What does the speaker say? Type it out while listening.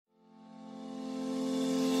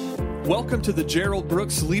Welcome to the Gerald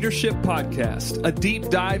Brooks Leadership Podcast, a deep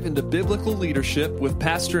dive into biblical leadership with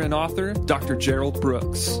pastor and author, Dr. Gerald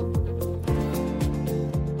Brooks.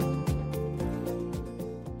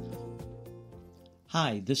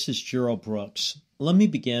 Hi, this is Gerald Brooks. Let me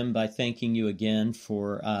begin by thanking you again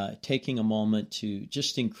for taking a moment to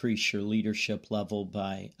just increase your leadership level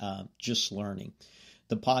by just learning.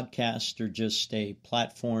 The podcasts are just a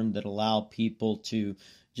platform that allow people to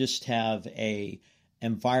just have a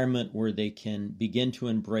environment where they can begin to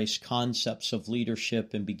embrace concepts of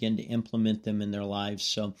leadership and begin to implement them in their lives.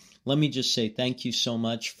 So let me just say thank you so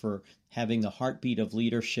much for having the heartbeat of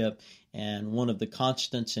leadership. And one of the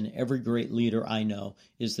constants in every great leader I know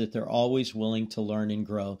is that they're always willing to learn and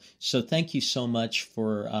grow. So thank you so much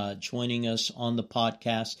for joining us on the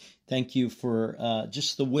podcast. Thank you for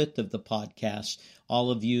just the width of the podcast. All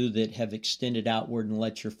of you that have extended outward and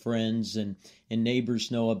let your friends and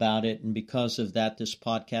neighbors know about it. And because of that, this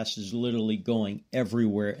podcast is literally going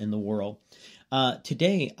everywhere in the world.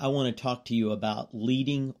 Today, I want to talk to you about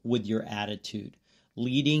leading with your attitude.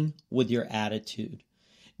 Leading with your attitude.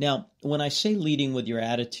 Now, when I say leading with your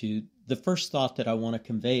attitude, the first thought that I want to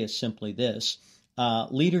convey is simply this.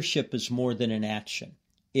 Leadership is more than an action.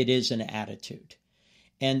 It is an attitude.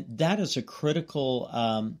 And that is a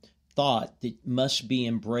critical thought that must be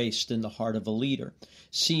embraced in the heart of a leader.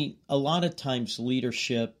 See, a lot of times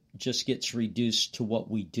leadership just gets reduced to what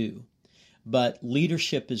we do. But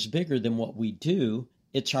leadership is bigger than what we do.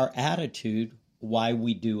 It's our attitude, why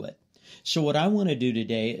we do it. So what I want to do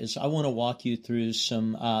today is I want to walk you through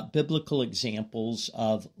some biblical examples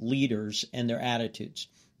of leaders and their attitudes.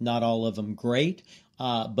 Not all of them great,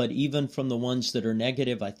 but even from the ones that are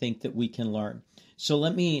negative, I think that we can learn. So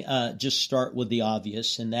let me just start with the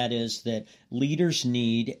obvious, and that is that leaders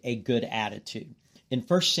need a good attitude. In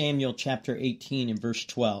 1 Samuel chapter 18 and verse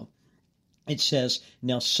 12, it says,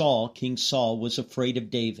 "Now Saul, King Saul, was afraid of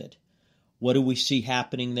David." What do we see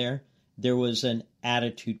happening there? There was an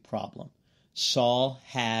attitude problem. Saul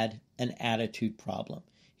had an attitude problem.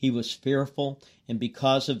 He was fearful, and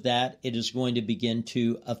because of that, it is going to begin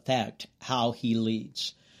to affect how he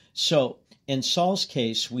leads. So, in Saul's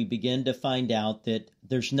case, we begin to find out that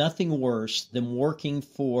there's nothing worse than working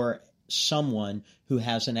for someone who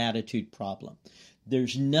has an attitude problem.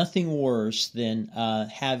 There's nothing worse than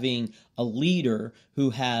having a leader who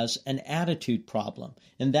has an attitude problem.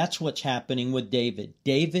 And that's what's happening with David.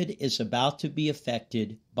 David is about to be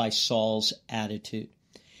affected by Saul's attitude.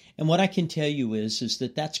 And what I can tell you is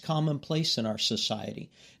that that's commonplace in our society,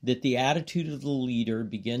 that the attitude of the leader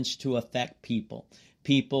begins to affect people.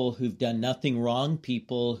 People who've done nothing wrong,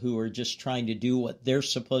 people who are just trying to do what they're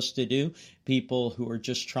supposed to do, people who are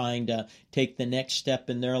just trying to take the next step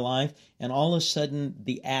in their life, and all of a sudden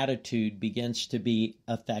the attitude begins to be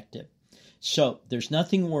affected. So there's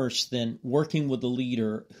nothing worse than working with a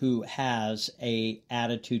leader who has an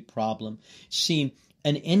attitude problem. See,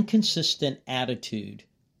 an inconsistent attitude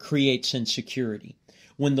creates insecurity.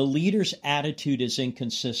 When the leader's attitude is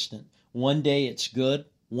inconsistent, one day it's good,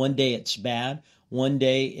 one day it's bad, one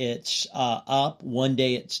day it's up, one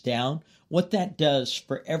day it's down. What that does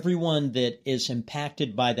for everyone that is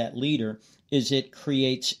impacted by that leader is it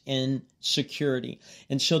creates insecurity.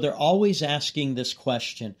 And so they're always asking this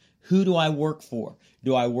question, who do I work for?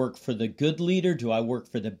 Do I work for the good leader? Do I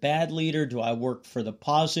work for the bad leader? Do I work for the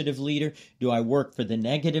positive leader? Do I work for the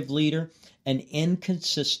negative leader? An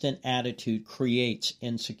inconsistent attitude creates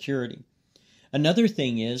insecurity. Another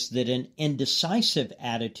thing is that an indecisive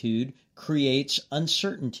attitude creates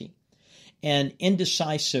uncertainty. And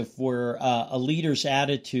indecisive, where a leader's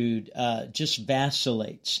attitude just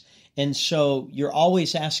vacillates. And so you're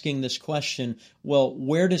always asking this question, well,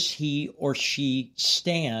 where does he or she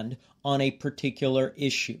stand on a particular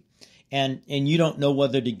issue? And you don't know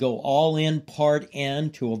whether to go all in, part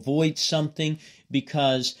in, to avoid something,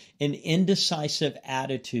 because an indecisive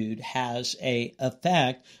attitude has an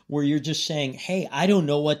effect where you're just saying, hey, I don't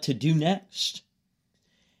know what to do next.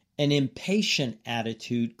 An impatient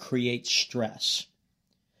attitude creates stress.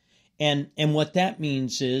 And what that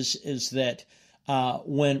means is that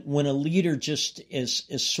when a leader just is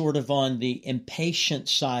sort of on the impatient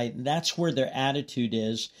side, that's where their attitude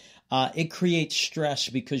is. It creates stress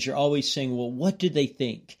because you're always saying, well, what do they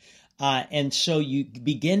think? And so you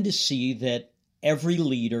begin to see that every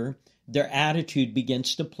leader, their attitude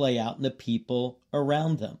begins to play out in the people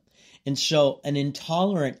around them. And so an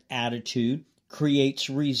intolerant attitude creates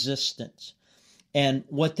resistance. And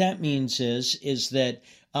what that means is that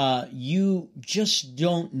you just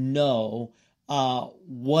don't know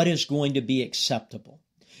what is going to be acceptable.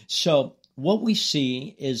 So what we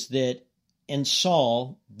see is that in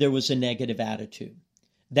Saul, there was a negative attitude.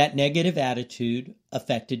 That negative attitude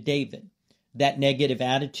affected David. That negative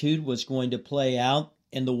attitude was going to play out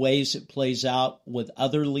in the ways it plays out with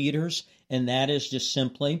other leaders, and that is just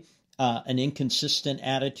simply an inconsistent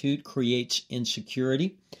attitude creates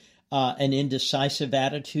insecurity. An indecisive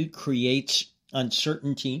attitude creates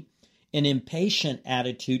uncertainty. An impatient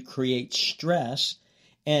attitude creates stress,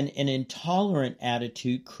 and an intolerant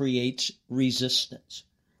attitude creates resistance.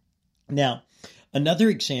 Now, another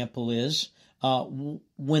example is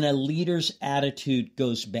when a leader's attitude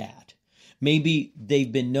goes bad. Maybe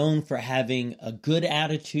they've been known for having a good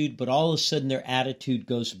attitude, but all of a sudden their attitude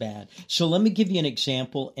goes bad. So let me give you an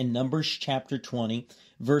example in Numbers chapter 20,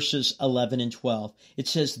 verses 11 and 12. It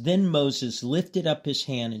says, "Then Moses lifted up his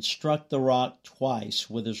hand and struck the rock twice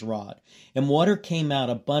with his rod, and water came out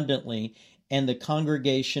abundantly, and the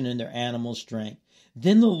congregation and their animals drank.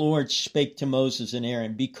 Then the Lord spake to Moses and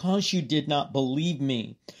Aaron, because you did not believe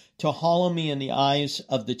me to hallow me in the eyes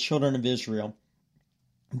of the children of Israel,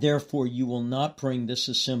 therefore you will not bring this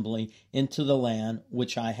assembly into the land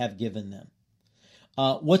which I have given them."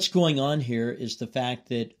 What's going on here is the fact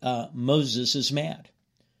that Moses is mad.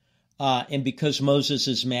 And because Moses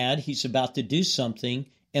is mad, he's about to do something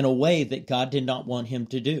in a way that God did not want him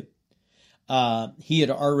to do. He had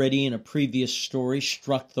already in a previous story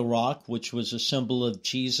struck the rock, which was a symbol of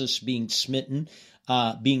Jesus being smitten,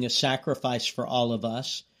 being a sacrifice for all of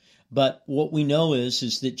us. But what we know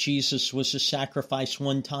is that Jesus was a sacrifice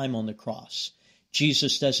one time on the cross.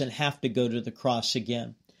 Jesus doesn't have to go to the cross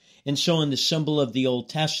again. And so in the symbol of the Old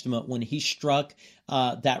Testament, when he struck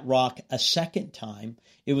that rock a second time,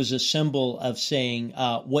 it was a symbol of saying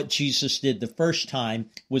what Jesus did the first time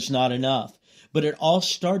was not enough. But it all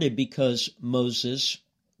started because Moses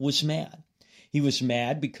was mad. He was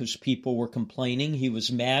mad because people were complaining. He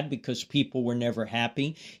was mad because people were never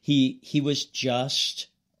happy. He was just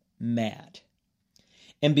mad.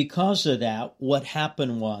 And because of that, what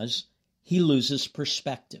happened was he loses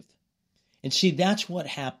perspective. And see, that's what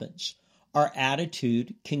happens. Our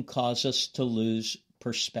attitude can cause us to lose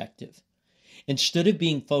perspective. Instead of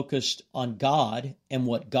being focused on God and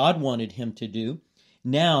what God wanted him to do,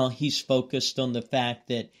 now he's focused on the fact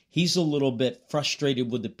that he's a little bit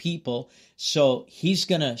frustrated with the people, so he's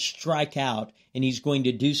going to strike out and he's going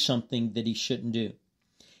to do something that he shouldn't do.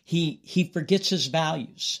 He forgets his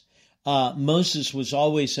values. Moses was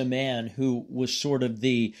always a man who was sort of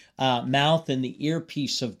the mouth and the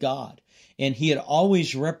earpiece of God. And he had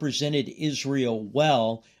always represented Israel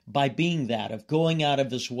well by being that, of going out of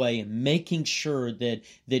his way and making sure that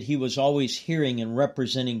he was always hearing and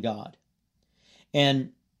representing God.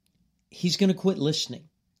 And he's going to quit listening.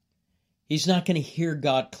 He's not going to hear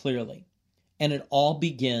God clearly. And it all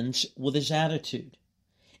begins with his attitude.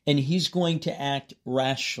 And he's going to act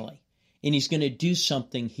rashly. And he's going to do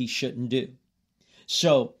something he shouldn't do.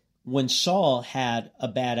 So when Saul had a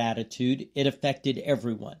bad attitude, it affected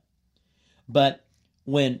everyone. But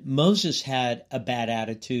when Moses had a bad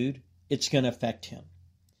attitude, it's going to affect him.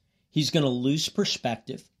 He's going to lose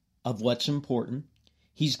perspective of what's important.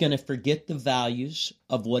 He's going to forget the values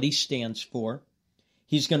of what he stands for.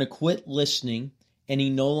 He's going to quit listening, and he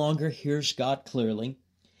no longer hears God clearly,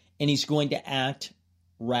 and he's going to act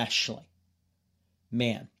rashly.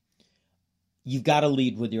 Man, you've got to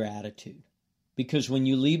lead with your attitude, because when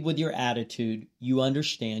you lead with your attitude, you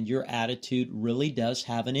understand your attitude really does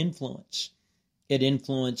have an influence. It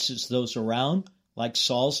influences those around, like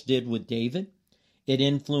Saul's did with David. It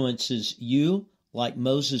influences you, like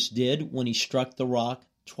Moses did when he struck the rock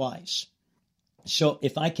twice. So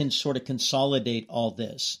if I can sort of consolidate all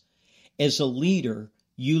this, as a leader,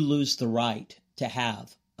 you lose the right to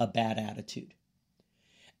have a bad attitude.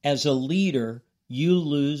 As a leader, you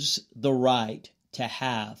lose the right to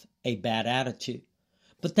have a bad attitude.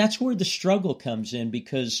 But that's where the struggle comes in,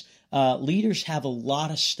 because leaders have a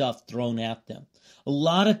lot of stuff thrown at them. A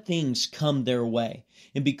lot of things come their way.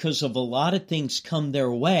 And because of a lot of things come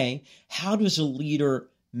their way, how does a leader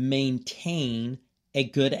maintain a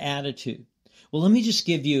good attitude? Well, let me just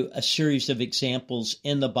give you a series of examples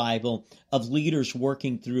in the Bible of leaders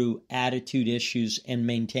working through attitude issues and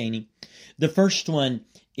maintaining. The first one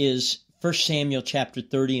is 1 Samuel chapter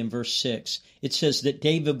 30 and verse 6. It says that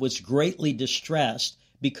David was greatly distressed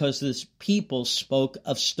because the people spoke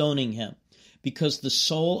of stoning him. Because the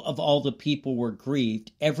soul of all the people were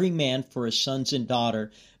grieved, every man for his sons and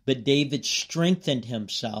daughter. But David strengthened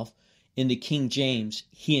himself. In the King James,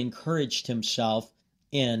 he encouraged himself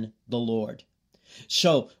in the Lord.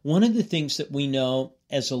 So one of the things that we know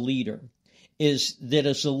as a leader is that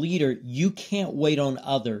as a leader, you can't wait on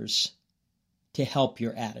others to help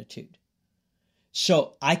your attitude.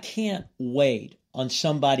 So I can't wait on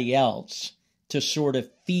somebody else to sort of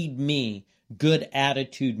feed me good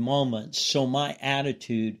attitude moments so my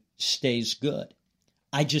attitude stays good.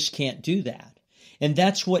 I just can't do that. And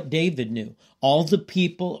that's what David knew. All the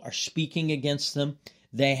people are speaking against them.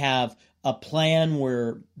 They have a plan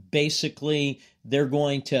where basically they're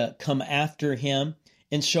going to come after him.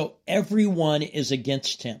 And so everyone is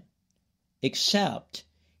against him, except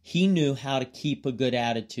he knew how to keep a good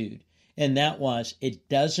attitude. And that was, it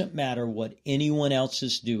doesn't matter what anyone else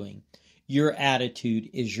is doing. Your attitude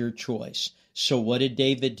is your choice. So what did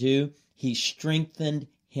David do? He strengthened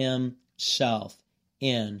himself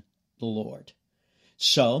in the Lord.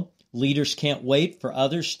 So leaders can't wait for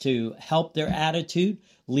others to help their attitude.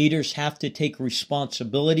 Leaders have to take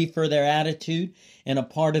responsibility for their attitude. And a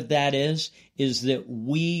part of that is that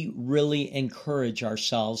we really encourage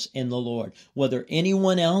ourselves in the Lord. Whether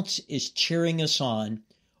anyone else is cheering us on,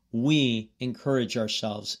 we encourage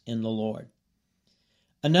ourselves in the Lord.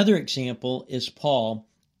 Another example is Paul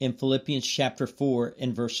in Philippians chapter 4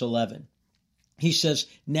 and verse 11. He says,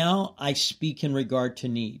 "Now I speak in regard to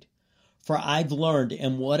need, for I've learned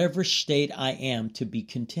in whatever state I am to be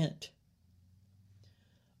content."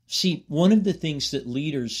 See, one of the things that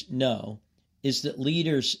leaders know is that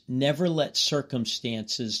leaders never let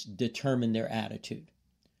circumstances determine their attitude.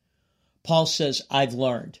 Paul says, I've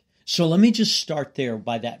learned. So let me just start there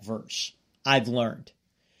by that verse. I've learned.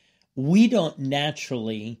 We don't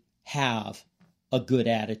naturally have a good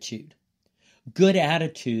attitude. Good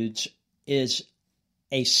attitudes is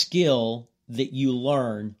a skill that you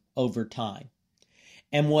learn over time.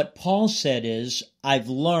 And what Paul said is, I've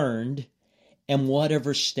learned in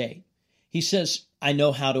whatever state. He says, I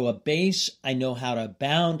know how to abase, I know how to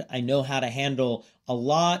abound, I know how to handle a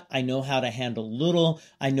lot, I know how to handle little,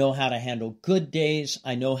 I know how to handle good days,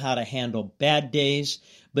 I know how to handle bad days.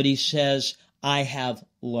 But he says, I have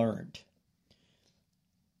learned.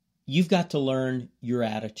 You've got to learn your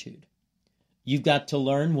attitude. You've got to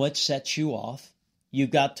learn what sets you off.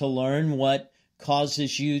 You've got to learn what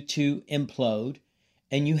causes you to implode.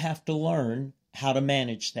 And you have to learn how to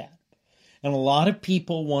manage that. And a lot of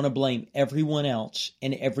people want to blame everyone else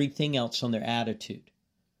and everything else on their attitude.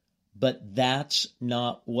 But that's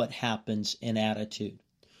not what happens in attitude.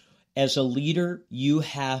 As a leader, you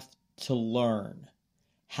have to learn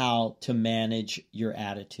how to manage your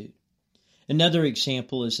attitude. Another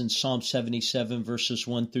example is in Psalm 77, verses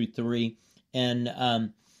 1 through 3.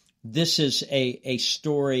 And this is a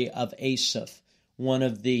story of Asaph, one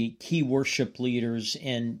of the key worship leaders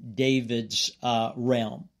in David's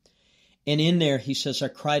realm. And in there, he says, I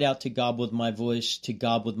cried out to God with my voice, to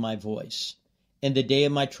God with my voice. In the day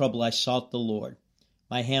of my trouble, I sought the Lord.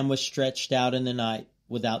 My hand was stretched out in the night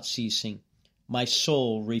without ceasing. My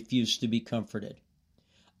soul refused to be comforted.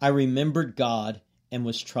 I remembered God and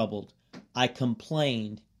was troubled. I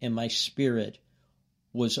complained and my spirit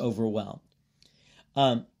was overwhelmed.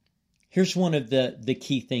 Here's one of the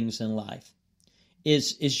key things in life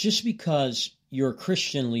is just because you're a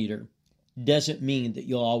Christian leader doesn't mean that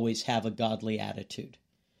you'll always have a godly attitude.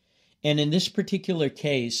 And in this particular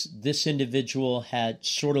case, this individual had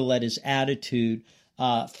sort of let his attitude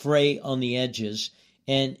fray on the edges,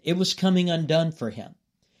 and it was coming undone for him.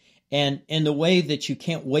 And in the way that you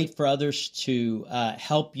can't wait for others to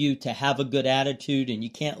help you to have a good attitude, and you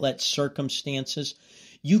can't let circumstances,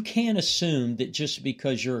 you can't assume that just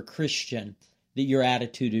because you're a Christian that your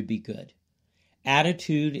attitude would be good.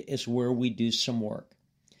 Attitude is where we do some work.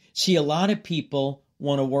 See, a lot of people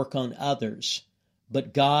want to work on others,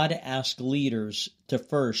 but God asks leaders to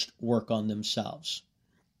first work on themselves.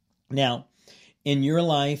 Now, in your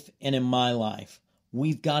life and in my life,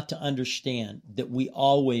 we've got to understand that we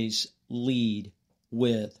always lead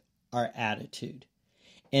with our attitude,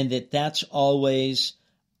 and that's always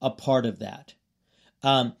a part of that.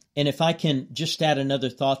 And if I can just add another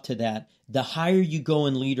thought to that, the higher you go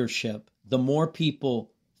in leadership, the more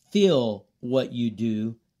people feel what you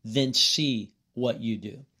do than see what you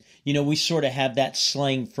do. You know, we sort of have that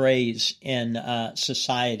slang phrase in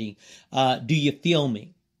society, do you feel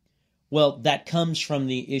me? Well, that comes from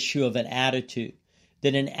the issue of an attitude,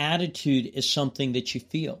 that an attitude is something that you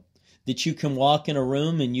feel, that you can walk in a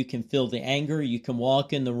room and you can feel the anger, you can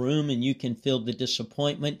walk in the room and you can feel the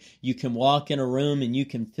disappointment, you can walk in a room and you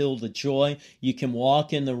can feel the joy, you can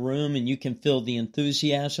walk in the room and you can feel the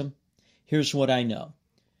enthusiasm. Here's what I know.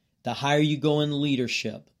 The higher you go in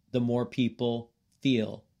leadership, the more people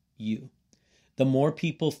feel you. The more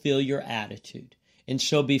people feel your attitude. And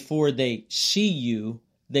so before they see you,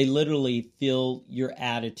 they literally feel your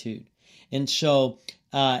attitude. And so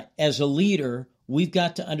as a leader, we've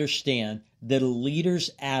got to understand that a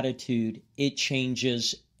leader's attitude, it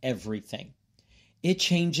changes everything. It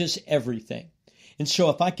changes everything. And so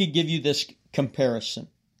if I could give you this comparison,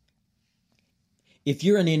 if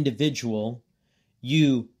you're an individual,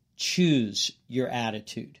 you choose your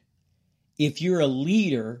attitude. If you're a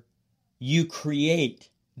leader, you create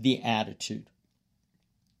the attitude.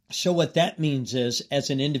 So what that means is, as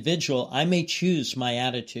an individual, I may choose my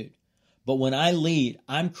attitude, but when I lead,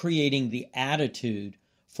 I'm creating the attitude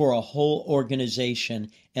for a whole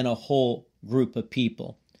organization and a whole group of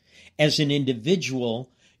people. As an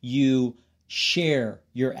individual, you share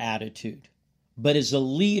your attitude, but as a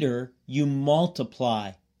leader, you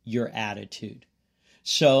multiply your attitude.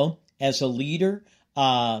 So, as a leader,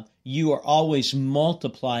 you are always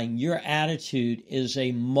multiplying. Your attitude is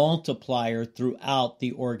a multiplier throughout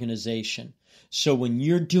the organization. So when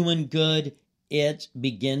you're doing good, it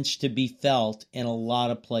begins to be felt in a lot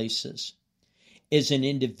of places. As an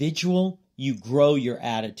individual, you grow your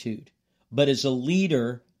attitude. But as a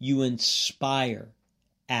leader, you inspire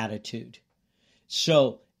attitude.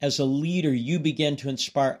 So as a leader, you begin to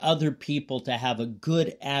inspire other people to have a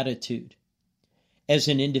good attitude. As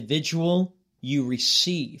an individual, you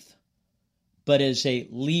receive, but as a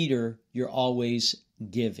leader, you're always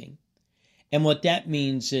giving. And what that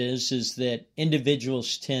means is that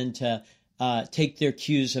individuals tend to take their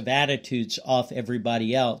cues of attitudes off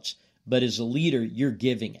everybody else, but as a leader, you're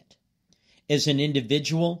giving it. As an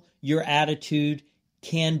individual, your attitude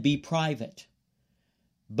can be private,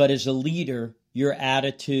 but as a leader, your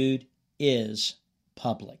attitude is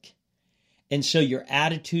public. And so your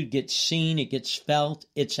attitude gets seen, it gets felt,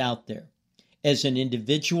 it's out there. As an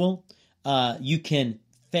individual, you can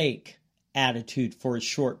fake attitude for a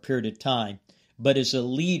short period of time, but as a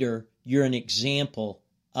leader, you're an example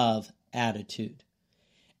of attitude.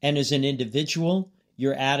 And as an individual,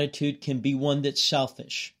 your attitude can be one that's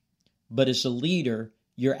selfish, but as a leader,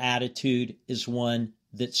 your attitude is one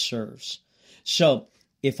that serves. So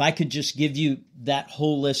if I could just give you that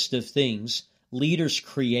whole list of things, leaders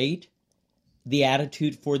create the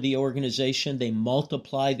attitude for the organization. They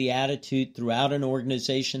multiply the attitude throughout an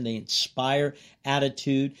organization. They inspire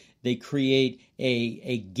attitude. They create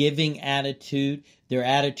a giving attitude. Their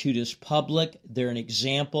attitude is public. They're an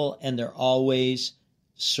example, and they're always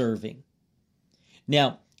serving.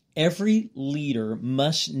 Now, every leader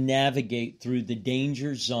must navigate through the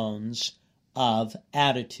danger zones of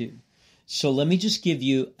attitude. So let me just give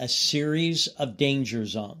you a series of danger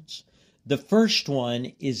zones. The first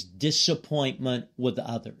one is disappointment with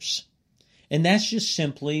others. And that's just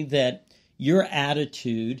simply that your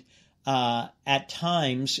attitude at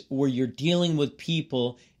times where you're dealing with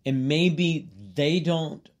people and maybe they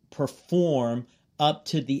don't perform up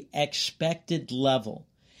to the expected level.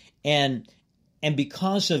 And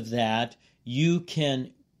because of that, you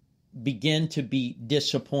can begin to be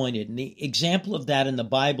disappointed. And the example of that in the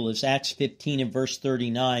Bible is Acts 15 and verse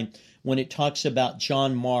 39, when it talks about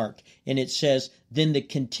John Mark, and it says, "Then the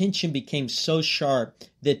contention became so sharp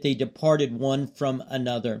that they departed one from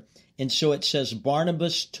another." And so it says,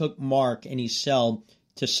 Barnabas took Mark and he sailed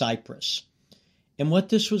to Cyprus. And what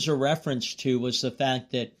this was a reference to was the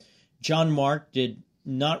fact that John Mark did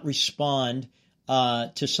not respond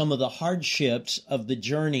to some of the hardships of the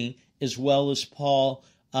journey as well as Paul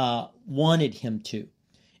wanted him to.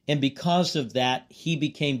 And because of that, he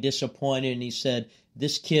became disappointed and he said,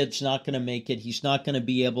 this kid's not going to make it. He's not going to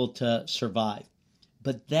be able to survive.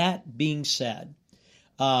 But that being said,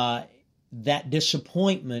 that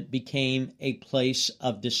disappointment became a place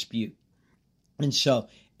of dispute. And so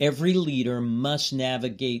every leader must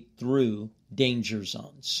navigate through danger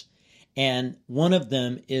zones. And one of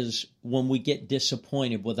them is when we get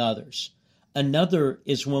disappointed with others. Another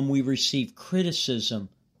is when we receive criticism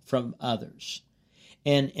from others.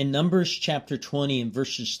 And in Numbers chapter 20 and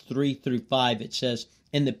verses 3 through 5, it says,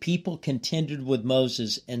 "And the people contended with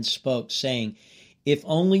Moses and spoke, saying, If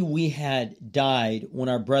only we had died when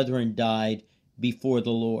our brethren died before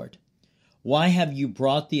the Lord. Why have you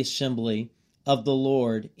brought the assembly of the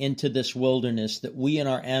Lord into this wilderness that we and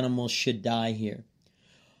our animals should die here?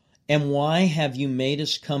 And why have you made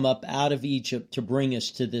us come up out of Egypt to bring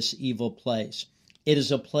us to this evil place? It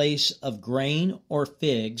is a place of grain or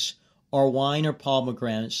figs, or wine or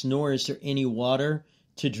pomegranates, nor is there any water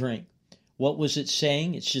to drink." What was it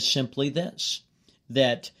saying? It's just simply this,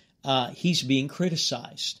 that he's being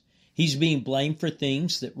criticized. He's being blamed for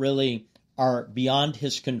things that really are beyond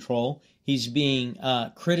his control. He's being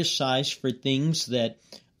criticized for things that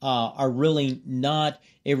are really not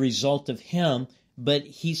a result of him, but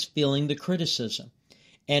he's feeling the criticism.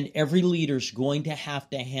 And every leader's going to have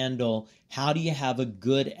to handle, how do you have a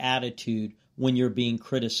good attitude when you're being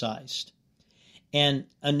criticized? And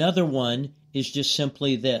another one is just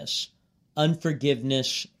simply this,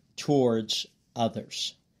 unforgiveness towards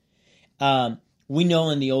others. We know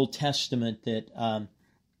in the Old Testament that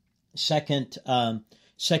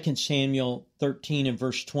 2 Samuel 13 and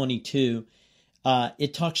verse 22,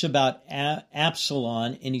 it talks about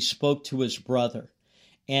Absalom, and he spoke to his brother.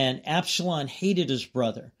 And Absalom hated his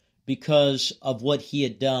brother because of what he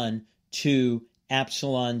had done to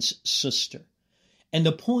Absalom's sister. And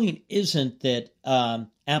the point isn't that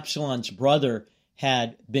Absalom's brother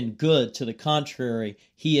had been good. To the contrary,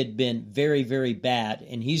 he had been very, very bad,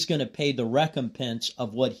 and he's going to pay the recompense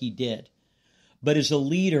of what he did. But as a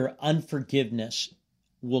leader, unforgiveness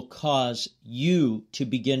will cause you to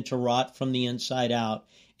begin to rot from the inside out,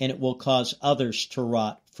 and it will cause others to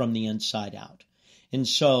rot from the inside out. And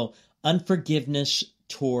so, unforgiveness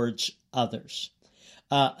towards others.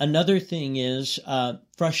 Another thing is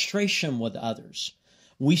frustration with others.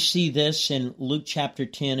 We see this in Luke chapter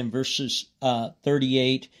 10 and verses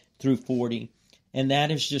 38 through 40. And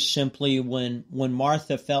that is just simply when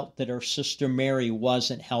Martha felt that her sister Mary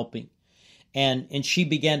wasn't helping. And she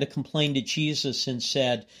began to complain to Jesus and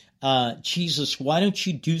said, Jesus, why don't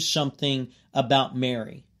you do something about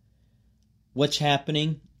Mary? What's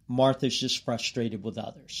happening? Martha's just frustrated with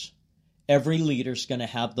others. Every leader's going to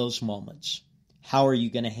have those moments. How are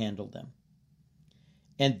you going to handle them?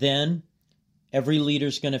 And then every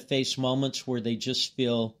leader's going to face moments where they just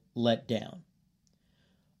feel let down.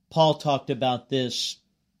 Paul talked about this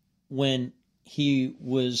when he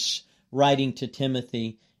was writing to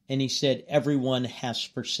Timothy, and he said, everyone has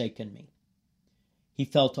forsaken me. He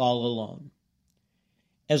felt all alone.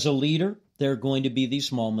 As a leader, there are going to be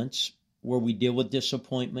these moments where we deal with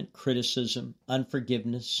disappointment, criticism,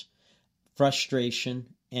 unforgiveness, frustration,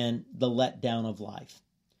 and the letdown of life.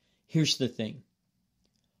 Here's the thing.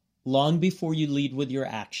 Long before you lead with your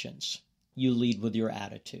actions, you lead with your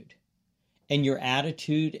attitude. And your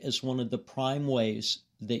attitude is one of the prime ways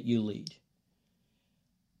that you lead.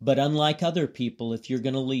 But unlike other people, if you're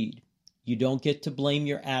going to lead, you don't get to blame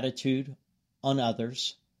your attitude on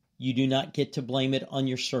others. You do not get to blame it on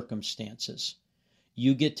your circumstances.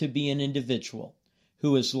 You get to be an individual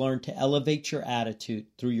who has learned to elevate your attitude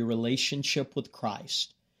through your relationship with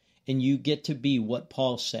Christ. And you get to be what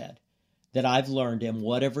Paul said, that I've learned in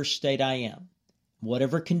whatever state I am,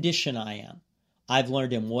 whatever condition I am, I've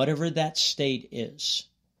learned in whatever that state is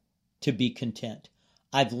to be content.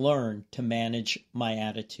 I've learned to manage my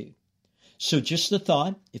attitude. So just a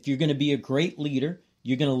thought, if you're going to be a great leader,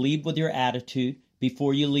 you're going to lead with your attitude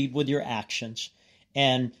before you lead with your actions.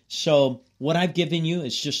 And so what I've given you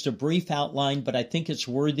is just a brief outline, but I think it's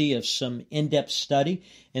worthy of some in-depth study.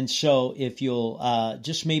 And so if you'll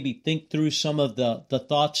just maybe think through some of the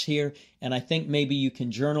thoughts here, and I think maybe you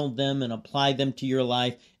can journal them and apply them to your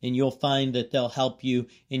life, and you'll find that they'll help you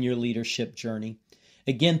in your leadership journey.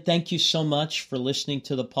 Again, thank you so much for listening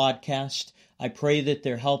to the podcast. I pray that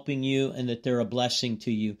they're helping you and that they're a blessing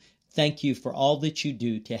to you. Thank you for all that you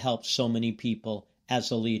do to help so many people as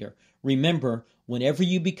a leader. Remember, whenever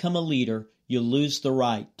you become a leader, you lose the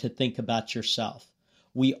right to think about yourself.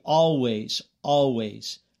 We always,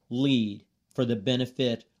 always lead for the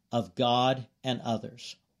benefit of God and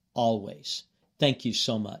others. Always. Thank you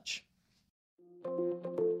so much.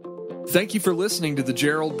 Thank you for listening to the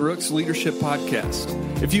Gerald Brooks Leadership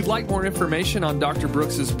Podcast. If you'd like more information on Dr.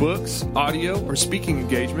 Brooks's books, audio, or speaking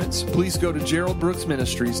engagements, please go to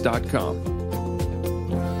geraldbrooksministries.com.